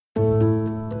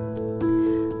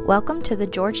Welcome to the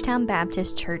Georgetown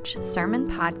Baptist Church Sermon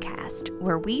Podcast,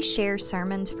 where we share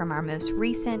sermons from our most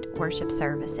recent worship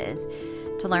services.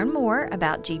 To learn more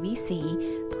about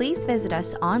GBC, please visit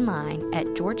us online at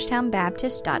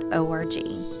georgetownbaptist.org.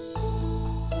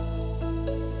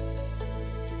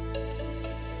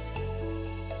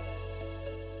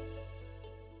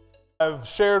 I've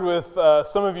shared with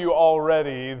some of you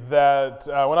already that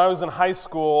when I was in high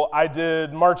school, I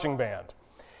did marching band.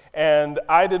 And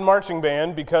I did marching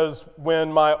band because when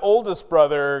my oldest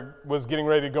brother was getting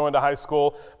ready to go into high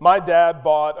school, my dad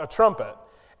bought a trumpet.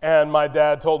 And my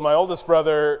dad told my oldest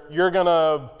brother, "You're going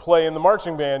to play in the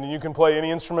marching band, and you can play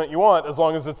any instrument you want as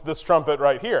long as it's this trumpet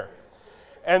right here."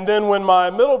 And then when my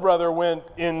middle brother went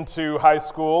into high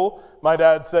school, my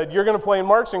dad said, "You're going to play in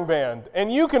marching band,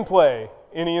 and you can play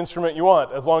any instrument you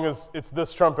want as long as it's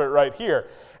this trumpet right here."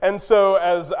 And so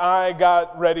as I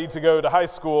got ready to go to high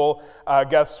school,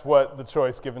 guess what the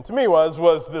choice given to me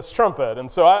was this trumpet.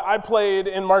 And so I played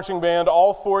in marching band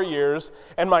all 4 years,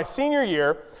 and my senior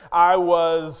year, I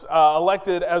was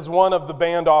elected as one of the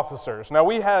band officers. Now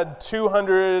we had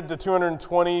 200 to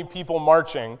 220 people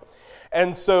marching,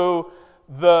 and so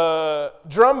the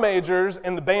drum majors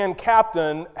and the band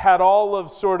captain had all of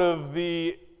sort of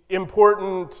the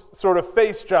important sort of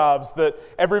face jobs that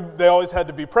they always had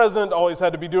to be present, always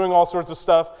had to be doing all sorts of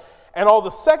stuff, and all the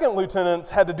second lieutenants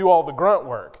had to do all the grunt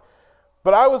work.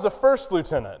 But I was a first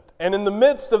lieutenant, and in the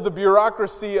midst of the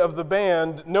bureaucracy of the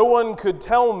band, no one could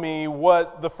tell me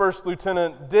what the first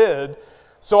lieutenant did,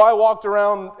 so I walked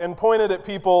around and pointed at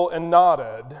people and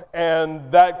nodded,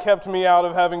 and that kept me out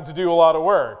of having to do a lot of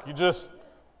work. You just,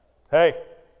 "Hey,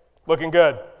 looking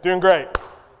good, doing great,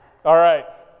 all right.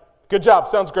 Good job,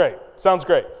 sounds great.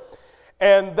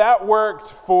 And that worked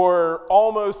for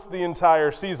almost the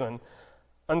entire season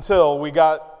until we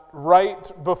got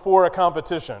right before a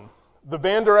competition. The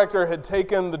band director had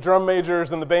taken the drum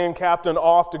majors and the band captain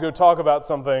off to go talk about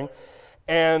something,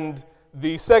 and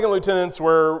the second lieutenants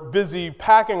were busy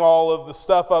packing all of the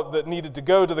stuff up that needed to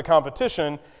go to the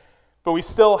competition, but we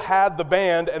still had the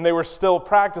band and they were still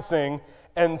practicing.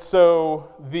 And so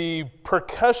the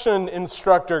percussion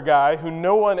instructor guy, who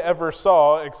no one ever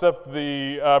saw except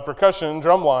the percussion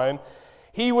drum line,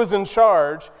 he was in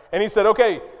charge, and he said,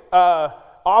 "Okay,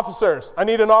 officers, I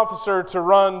need an officer to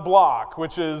run block,"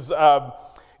 which is,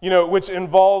 which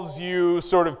involves you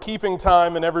sort of keeping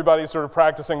time and everybody sort of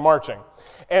practicing marching.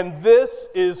 And this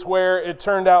is where it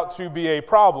turned out to be a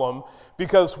problem,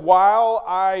 because while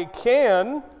I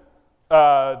can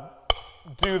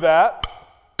do that,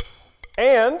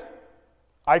 and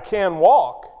I can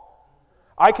walk,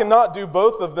 I cannot do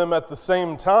both of them at the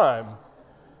same time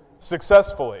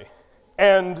successfully.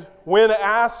 And when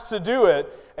asked to do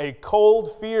it, a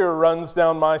cold fear runs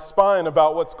down my spine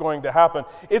about what's going to happen.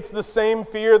 It's the same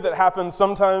fear that happens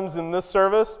sometimes in this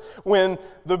service when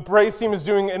the praise team is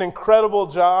doing an incredible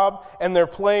job and they're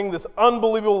playing this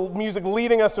unbelievable music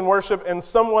leading us in worship, and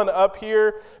someone up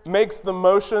here makes the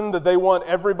motion that they want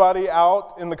everybody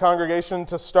out in the congregation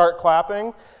to start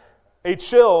clapping. A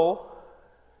chill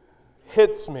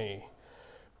hits me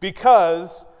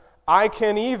because I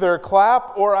can either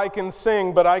clap or I can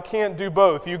sing, but I can't do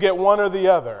both. You get one or the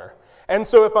other. And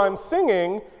so if I'm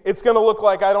singing, it's going to look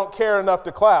like I don't care enough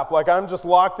to clap, like I'm just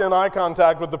locked in eye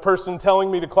contact with the person telling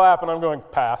me to clap, and I'm going,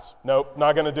 "Pass. Nope,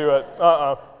 not going to do it.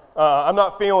 I'm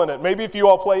not feeling it. Maybe if you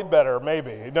all played better,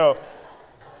 maybe. No."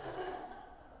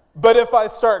 But if I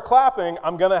start clapping,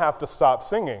 I'm going to have to stop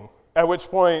singing, at which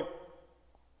point,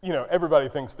 everybody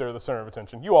thinks they're the center of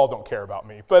attention. You all don't care about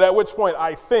me. But at which point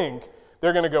I think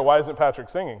they're going to go, "Why isn't Patrick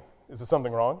singing? Is there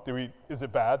something wrong? Is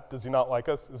it bad? Does he not like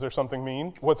us? Is there something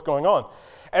mean? What's going on?"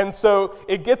 And so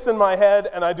it gets in my head,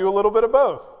 and I do a little bit of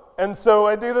both. And so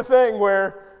I do the thing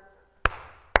where,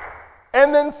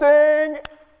 and then sing,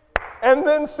 and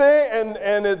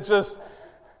it just,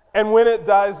 and when it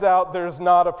dies out, there's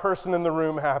not a person in the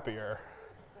room happier.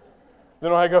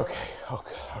 Then I go, okay, all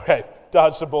right,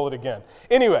 dodged a bullet again.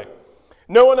 Anyway,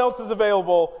 no one else is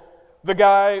available.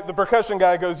 The percussion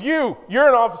guy goes, you're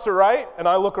an officer, right?" And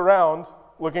I look around,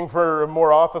 looking for a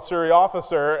more officer-y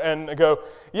officer, and I go,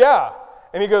 "Yeah."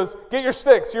 And he goes, "Get your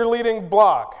sticks, you're leading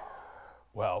block."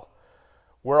 Well,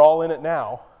 we're all in it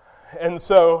now. And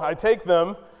so I take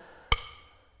them,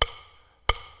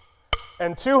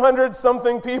 and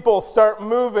 200-something people start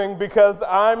moving because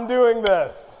I'm doing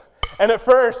this. And at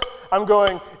first, I'm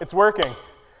going, "It's working.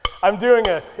 I'm doing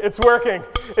it. It's working.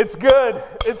 It's good.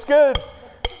 It's good."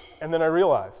 And then I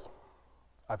realized,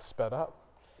 I've sped up.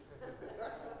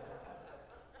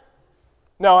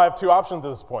 Now I have two options at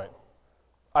this point.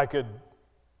 I could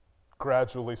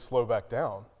gradually slow back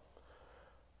down,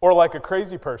 or like a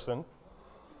crazy person,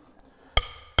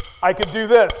 I could do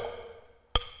this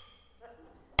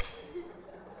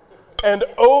and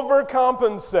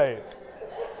overcompensate.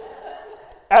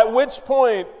 At which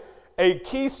point, a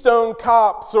Keystone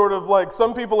Cop sort of like,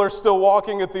 some people are still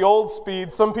walking at the old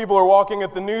speed, some people are walking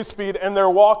at the new speed, and they're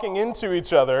walking into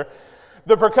each other.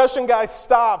 The percussion guy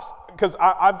stops, because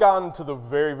I've gotten to the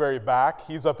very, very back.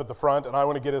 He's up at the front, and I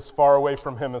want to get as far away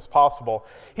from him as possible.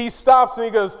 He stops and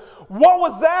he goes, "What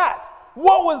was that?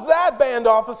 What was that, band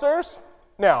officers?"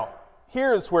 Now,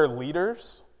 here's where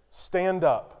leaders stand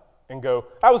up and go,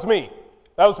 "That was me.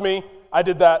 That was me. I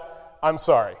did that. I'm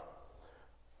sorry."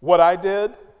 What I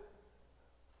did,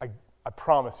 I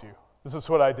promise you, this is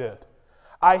what I did.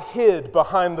 I hid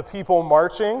behind the people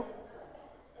marching,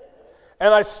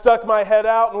 and I stuck my head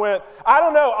out and went, "I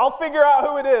don't know, I'll figure out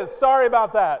who it is. Sorry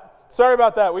about that. Sorry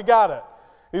about that, we got it."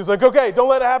 He was like, "Okay, don't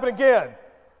let it happen again."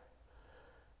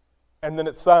 And then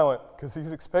it's silent, because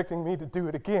he's expecting me to do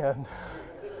it again.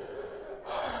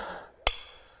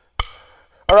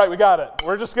 All right, we got it.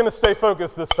 We're just going to stay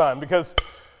focused this time, because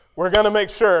we're going to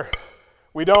make sure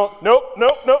we don't,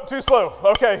 nope, too slow.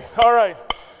 Okay, all right.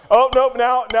 Oh, nope,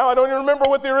 now I don't even remember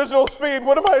what the original speed,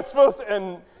 what am I supposed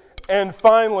to, and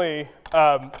finally,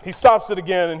 he stops it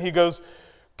again, and he goes,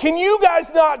 "Can you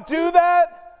guys not do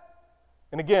that?"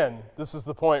 And again, this is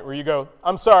the point where you go,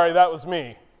 "I'm sorry, that was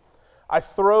me." I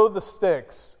throw the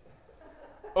sticks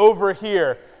over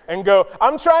here and go,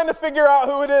 "I'm trying to figure out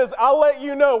who it is. I'll let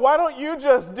you know. Why don't you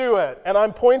just do it?" And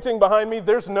I'm pointing behind me.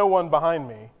 There's no one behind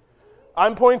me.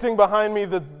 I'm pointing behind me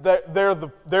that they're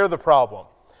the problem.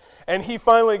 And he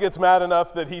finally gets mad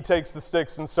enough that he takes the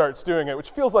sticks and starts doing it,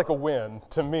 which feels like a win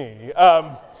to me.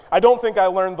 I don't think I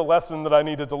learned the lesson that I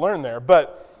needed to learn there.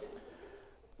 But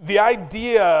the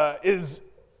idea is,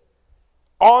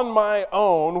 on my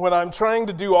own, when I'm trying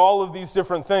to do all of these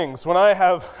different things, when I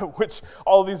have, which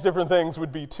all of these different things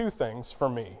would be two things for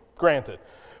me, granted.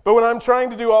 But when I'm trying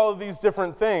to do all of these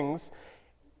different things,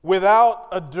 without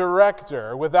a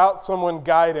director, without someone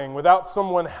guiding, without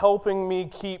someone helping me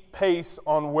keep pace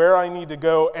on where I need to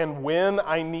go and when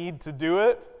I need to do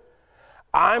it,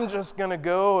 I'm just going to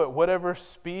go at whatever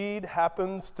speed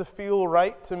happens to feel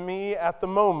right to me at the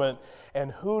moment,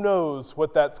 and who knows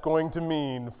what that's going to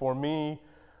mean for me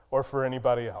or for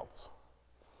anybody else.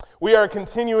 We are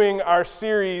continuing our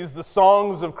series, The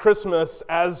Songs of Christmas,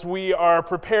 as we are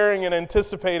preparing and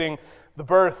anticipating the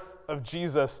birth of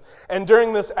Jesus. And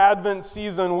during this Advent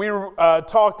season, we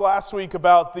talked last week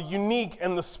about the unique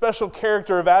and the special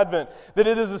character of Advent, that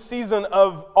it is a season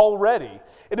of already.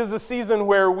 It is a season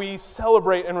where we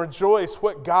celebrate and rejoice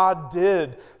what God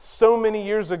did so many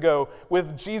years ago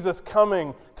with Jesus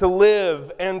coming to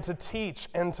live and to teach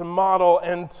and to model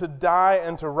and to die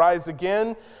and to rise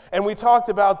again. And we talked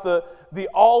about the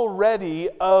already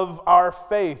of our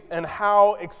faith and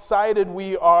how excited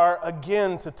we are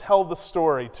again to tell the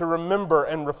story, to remember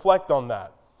and reflect on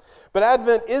that. But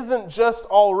Advent isn't just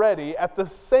already. At the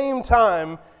same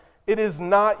time, it is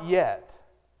not yet.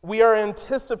 We are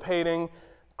anticipating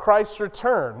Christ's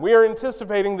return. We are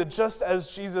anticipating that just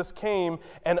as Jesus came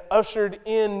and ushered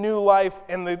in new life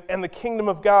and the kingdom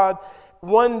of God,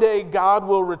 one day God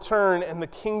will return and the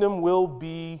kingdom will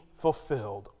be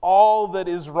fulfilled. All that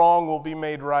is wrong will be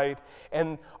made right,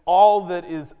 and all that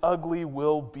is ugly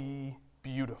will be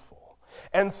beautiful.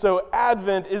 And so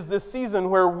Advent is this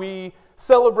season where we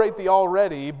celebrate the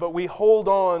already, but we hold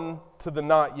on to the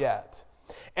not yet.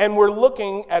 And we're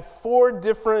looking at four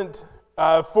different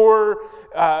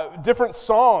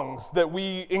songs that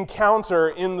we encounter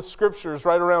in the scriptures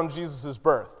right around Jesus'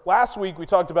 birth. Last week we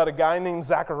talked about a guy named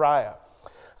Zechariah.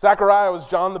 Zechariah was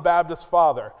John the Baptist's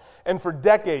father, and for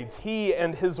decades he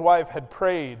and his wife had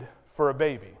prayed for a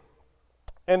baby,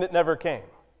 and it never came.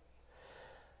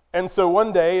 And so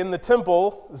one day in the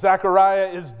temple, Zechariah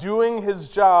is doing his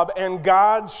job, and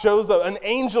God shows up, an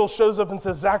angel shows up and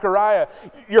says, "Zechariah,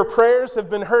 your prayers have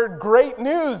been heard. Great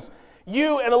news.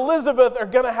 You and Elizabeth are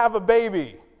going to have a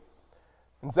baby."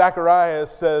 And Zechariah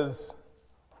says,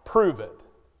 "Prove it.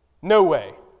 No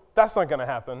way. That's not going to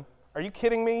happen. Are you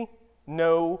kidding me?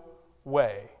 No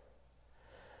way."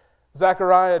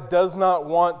 Zechariah does not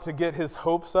want to get his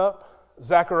hopes up.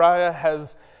 Zechariah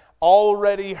has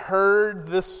already heard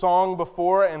this song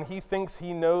before, and he thinks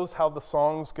he knows how the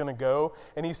song's going to go.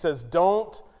 And he says,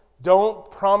 don't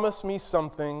promise me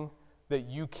something that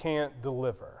you can't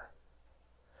deliver.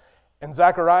 And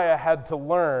Zechariah had to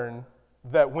learn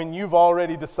that when you've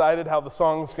already decided how the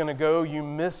song's going to go, you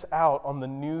miss out on the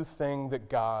new thing that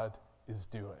God is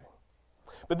doing.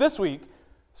 But this week,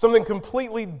 something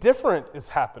completely different is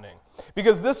happening.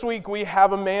 Because this week we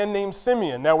have a man named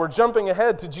Simeon. Now we're jumping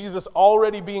ahead to Jesus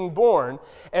already being born,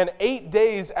 and 8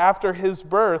 days after his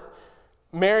birth,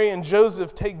 Mary and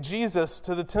Joseph take Jesus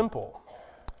to the temple.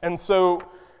 And so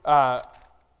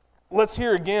let's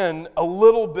hear again a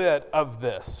little bit of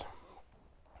this.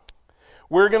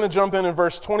 We're going to jump in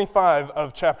verse 25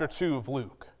 of chapter 2 of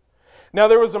Luke. Now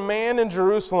there was a man in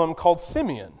Jerusalem called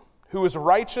Simeon, who was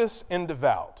righteous and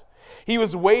devout. He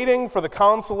was waiting for the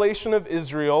consolation of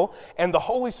Israel, and the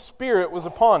Holy Spirit was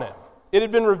upon him. It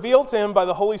had been revealed to him by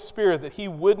the Holy Spirit that he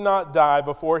would not die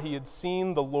before he had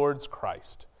seen the Lord's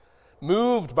Christ.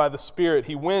 Moved by the Spirit,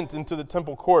 he went into the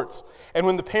temple courts, and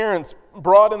when the parents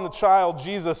brought in the child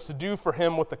Jesus to do for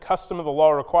him what the custom of the law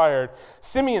required,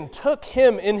 Simeon took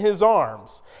him in his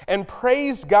arms and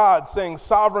praised God, saying,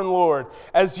 "Sovereign Lord,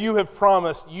 as you have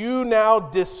promised, you now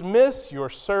dismiss your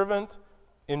servant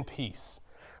in peace.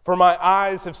 For my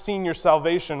eyes have seen your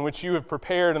salvation, which you have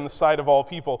prepared in the sight of all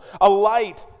people, a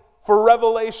light for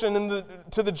revelation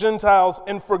to the Gentiles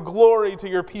and for glory to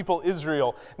your people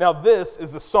Israel." Now this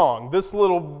is a song. This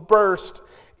little burst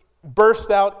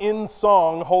out in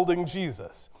song holding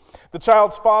Jesus. The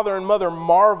child's father and mother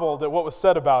marveled at what was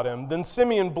said about him. Then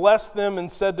Simeon blessed them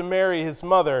and said to Mary, his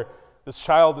mother, "This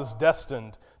child is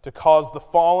destined to cause the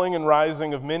falling and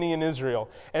rising of many in Israel,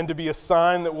 and to be a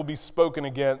sign that will be spoken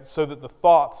against, so that the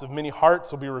thoughts of many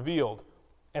hearts will be revealed.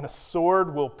 And a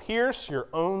sword will pierce your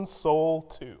own soul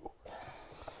too."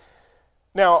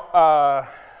 Now,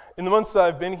 in the months that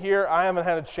I've been here, I haven't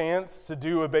had a chance to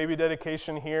do a baby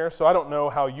dedication here, so I don't know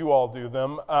how you all do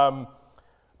them.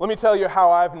 Let me tell you how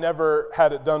I've never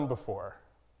had it done before.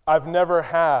 I've never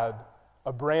had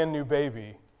a brand new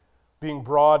baby being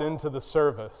brought into the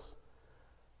service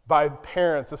by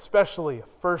parents, especially a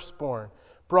firstborn,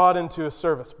 brought into a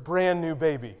service, brand new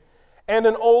baby. And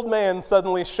an old man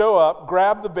suddenly show up,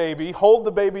 grab the baby, hold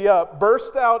the baby up,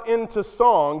 burst out into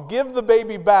song, give the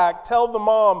baby back, tell the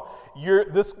mom,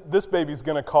 this baby's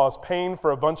going to cause pain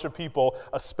for a bunch of people,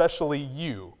 especially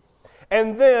you.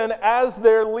 And then as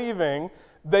they're leaving,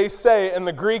 they say, and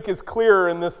the Greek is clearer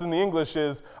in this than the English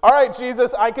is, "All right,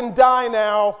 Jesus, I can die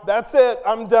now. That's it.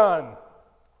 I'm done."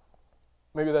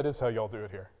 Maybe that is how y'all do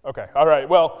it here. Okay, all right.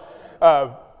 Well,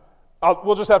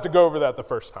 we'll just have to go over that the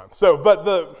first time.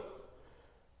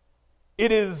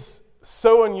 It is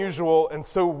so unusual and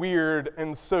so weird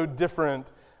and so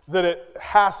different that it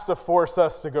has to force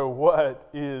us to go, what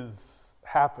is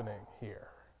happening here?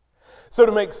 So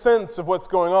to make sense of what's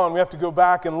going on, we have to go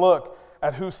back and look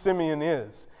at who Simeon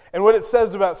is. And what it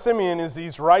says about Simeon is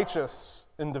he's righteous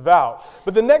and devout.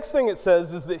 But the next thing it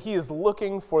says is that he is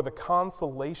looking for the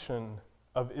consolation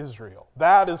of Israel.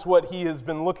 That is what he has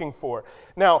been looking for.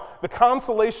 Now, the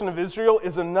consolation of Israel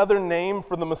is another name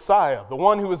for the Messiah, the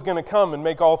one who is going to come and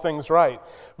make all things right.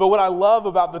 But what I love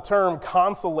about the term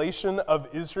consolation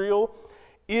of Israel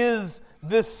is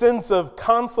this sense of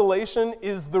consolation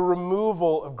is the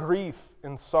removal of grief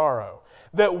and sorrow.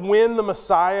 That when the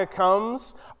Messiah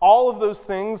comes, all of those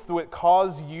things that would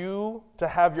cause you to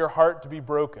have your heart to be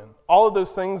broken, all of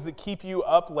those things that keep you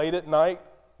up late at night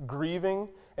grieving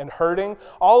and hurting,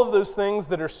 all of those things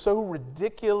that are so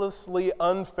ridiculously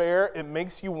unfair, it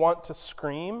makes you want to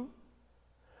scream.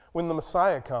 When the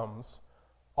Messiah comes,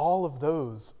 all of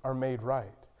those are made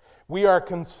right. We are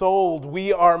consoled.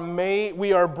 We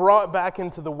are brought back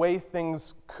into the way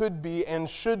things could be and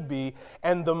should be,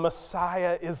 and the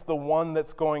Messiah is the one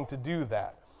that's going to do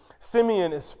that.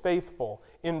 Simeon is faithful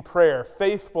in prayer,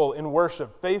 faithful in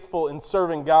worship, faithful in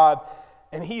serving God,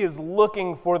 and he is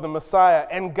looking for the Messiah.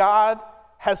 And God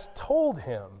has told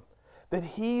him that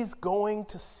he's going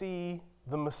to see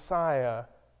the Messiah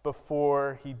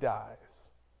before he dies.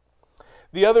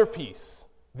 The other piece,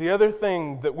 the other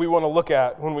thing that we want to look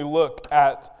at when we look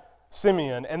at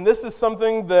Simeon, and this is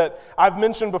something that I've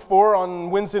mentioned before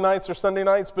on Wednesday nights or Sunday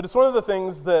nights, but it's one of the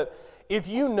things that if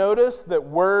you notice that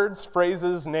words,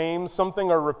 phrases, names,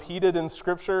 something are repeated in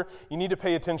Scripture, you need to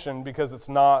pay attention because it's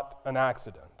not an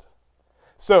accident.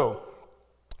 So,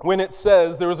 when it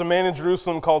says, there was a man in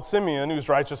Jerusalem called Simeon who was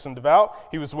righteous and devout,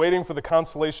 he was waiting for the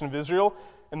consolation of Israel,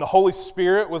 and the Holy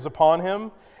Spirit was upon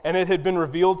him, and it had been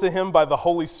revealed to him by the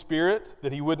Holy Spirit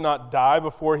that he would not die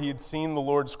before he had seen the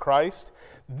Lord's Christ.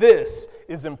 This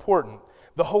is important.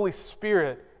 The Holy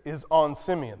Spirit is on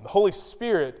Simeon. The Holy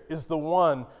Spirit is the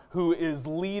one who is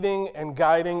leading and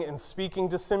guiding and speaking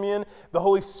to Simeon. The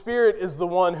Holy Spirit is the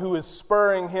one who is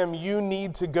spurring him, you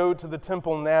need to go to the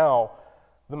temple now.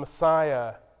 The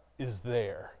Messiah is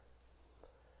there.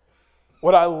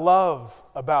 What I love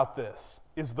about this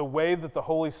is the way that the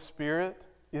Holy Spirit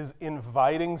is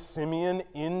inviting Simeon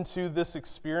into this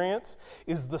experience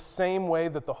is the same way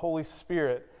that the Holy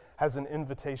Spirit has an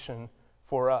invitation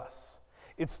for us.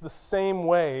 It's the same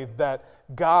way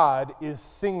that God is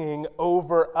singing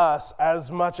over us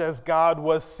as much as God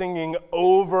was singing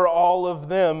over all of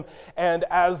them. And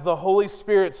as the Holy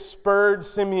Spirit spurred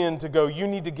Simeon to go, you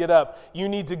need to get up, you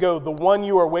need to go, the one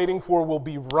you are waiting for will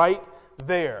be right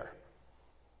there.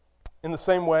 In the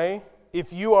same way,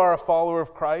 if you are a follower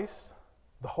of Christ,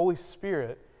 the Holy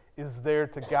Spirit is there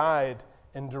to guide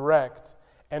and direct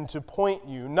and to point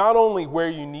you not only where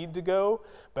you need to go,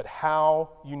 but how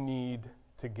you need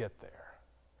to get there.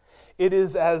 It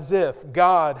is as if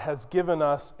God has given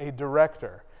us a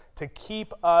director to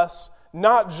keep us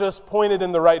not just pointed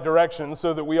in the right direction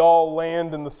so that we all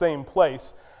land in the same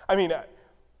place. I mean,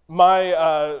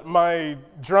 my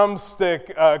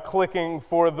drumstick clicking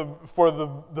for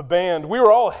the band, we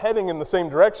were all heading in the same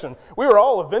direction. We were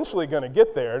all eventually going to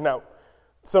get there. Now,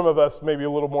 some of us may be a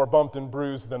little more bumped and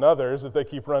bruised than others if they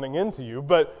keep running into you,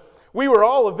 but we were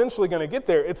all eventually going to get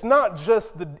there. It's not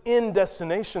just the end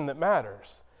destination that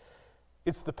matters.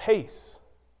 It's the pace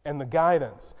and the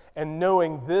guidance and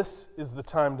knowing this is the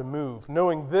time to move,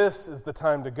 knowing this is the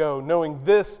time to go, knowing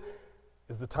this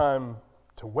is the time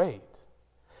to wait.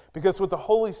 Because what the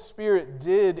Holy Spirit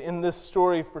did in this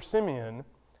story for Simeon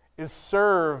is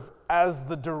serve as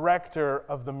the director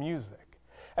of the music,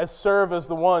 as serve as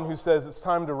the one who says it's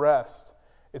time to rest,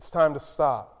 it's time to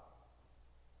stop.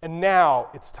 And now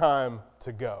it's time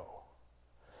to go.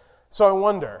 So I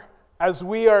wonder, as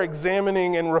we are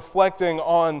examining and reflecting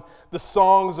on the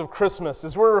songs of Christmas,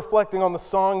 as we're reflecting on the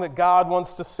song that God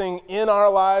wants to sing in our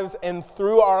lives and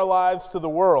through our lives to the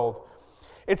world,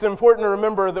 it's important to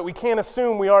remember that we can't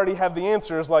assume we already have the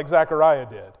answers like Zechariah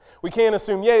did. We can't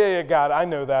assume, yeah, God, I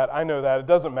know that, it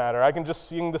doesn't matter. I can just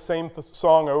sing the same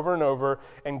song over and over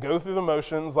and go through the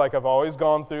motions like I've always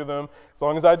gone through them. As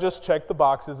long as I just check the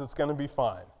boxes, it's going to be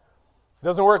fine. It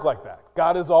doesn't work like that.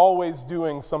 God is always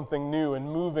doing something new and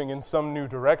moving in some new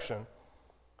direction.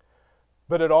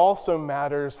 But it also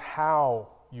matters how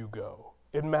you go.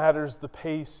 It matters the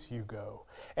pace you go.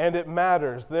 And it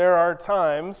matters. There are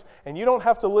times, and you don't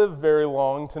have to live very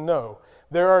long to know,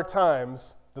 there are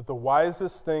times that the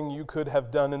wisest thing you could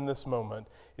have done in this moment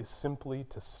is simply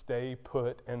to stay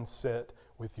put and sit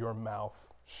with your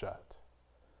mouth shut.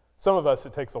 Some of us,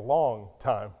 it takes a long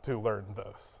time to learn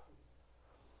those.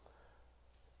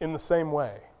 In the same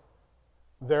way,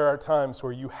 there are times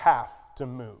where you have to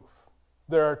move.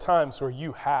 There are times where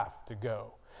you have to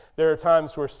go. There are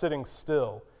times where sitting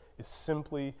still is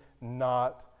simply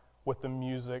not what the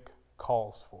music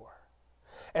calls for.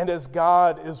 And as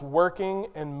God is working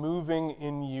and moving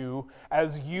in you,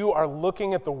 as you are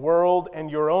looking at the world and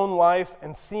your own life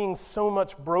and seeing so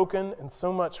much broken and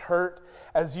so much hurt,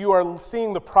 as you are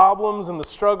seeing the problems and the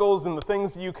struggles and the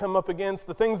things that you come up against,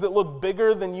 the things that look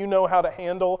bigger than you know how to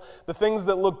handle, the things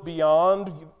that look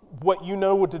beyond what you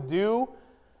know what to do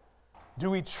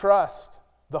we trust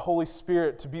the Holy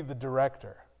Spirit to be the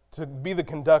director, to be the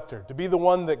conductor, to be the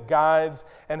one that guides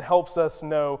and helps us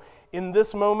know in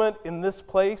this moment, in this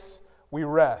place, we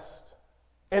rest.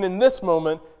 And in this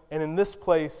moment and in this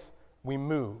place, we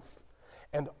move.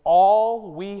 And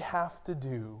all we have to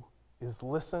do is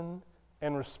listen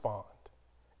and respond.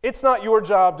 It's not your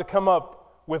job to come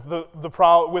up with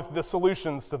the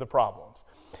solutions to the problems.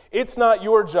 It's not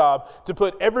your job to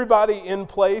put everybody in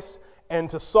place and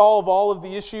to solve all of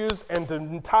the issues and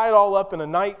to tie it all up in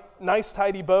a nice,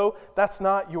 tidy bow. That's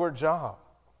not your job.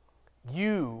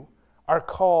 You are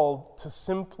called to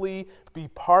simply be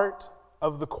part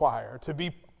of the choir,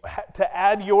 to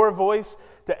add your voice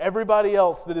to everybody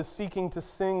else that is seeking to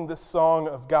sing this song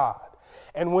of God.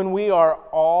 And when we are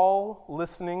all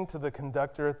listening to the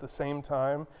conductor at the same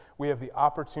time, we have the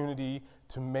opportunity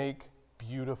to make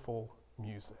beautiful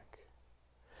music.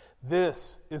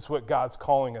 This is what God's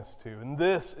calling us to, and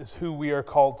this is who we are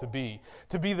called to be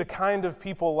the kind of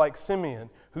people like Simeon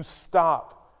who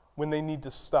stop when they need to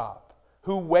stop,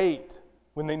 who wait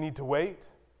when they need to wait,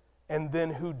 and then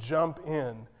who jump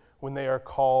in when they are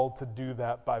called to do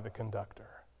that by the conductor.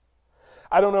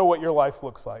 I don't know what your life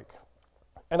looks like,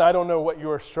 and I don't know what you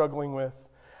are struggling with.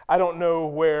 I don't know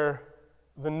where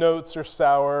the notes are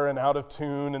sour and out of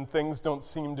tune and things don't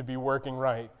seem to be working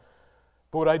right.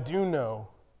 But what I do know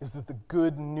is that the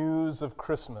good news of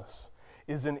Christmas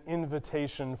is an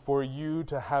invitation for you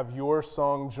to have your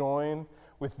song join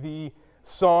with the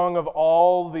song of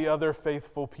all the other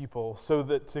faithful people, so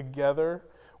that together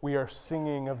we are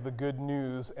singing of the good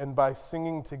news, and by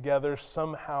singing together,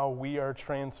 somehow we are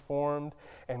transformed,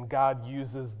 and God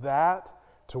uses that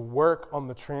to work on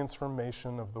the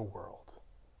transformation of the world.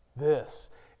 This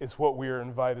is what we are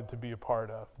invited to be a part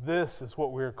of. This is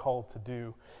what we are called to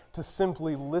do, to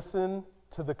simply listen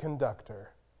to the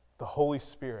conductor, the Holy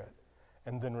Spirit,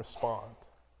 and then respond.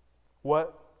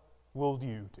 What will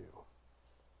you do?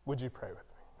 Would you pray with me?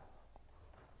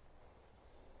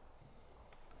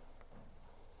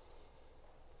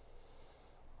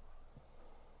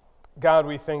 God,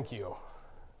 we thank you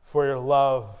for your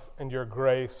love and your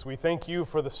grace. We thank you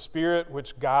for the Spirit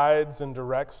which guides and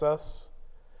directs us.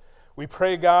 We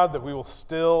pray, God, that we will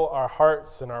still our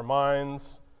hearts and our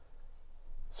minds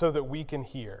so that we can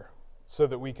hear, so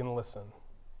that we can listen.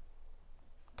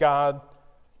 God,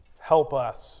 help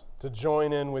us to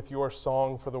join in with your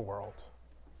song for the world.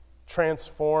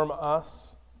 Transform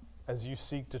us as you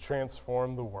seek to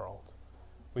transform the world.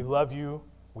 We love you,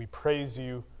 we praise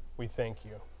you, we thank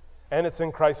you. And it's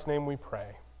in Christ's name we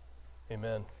pray.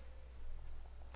 Amen.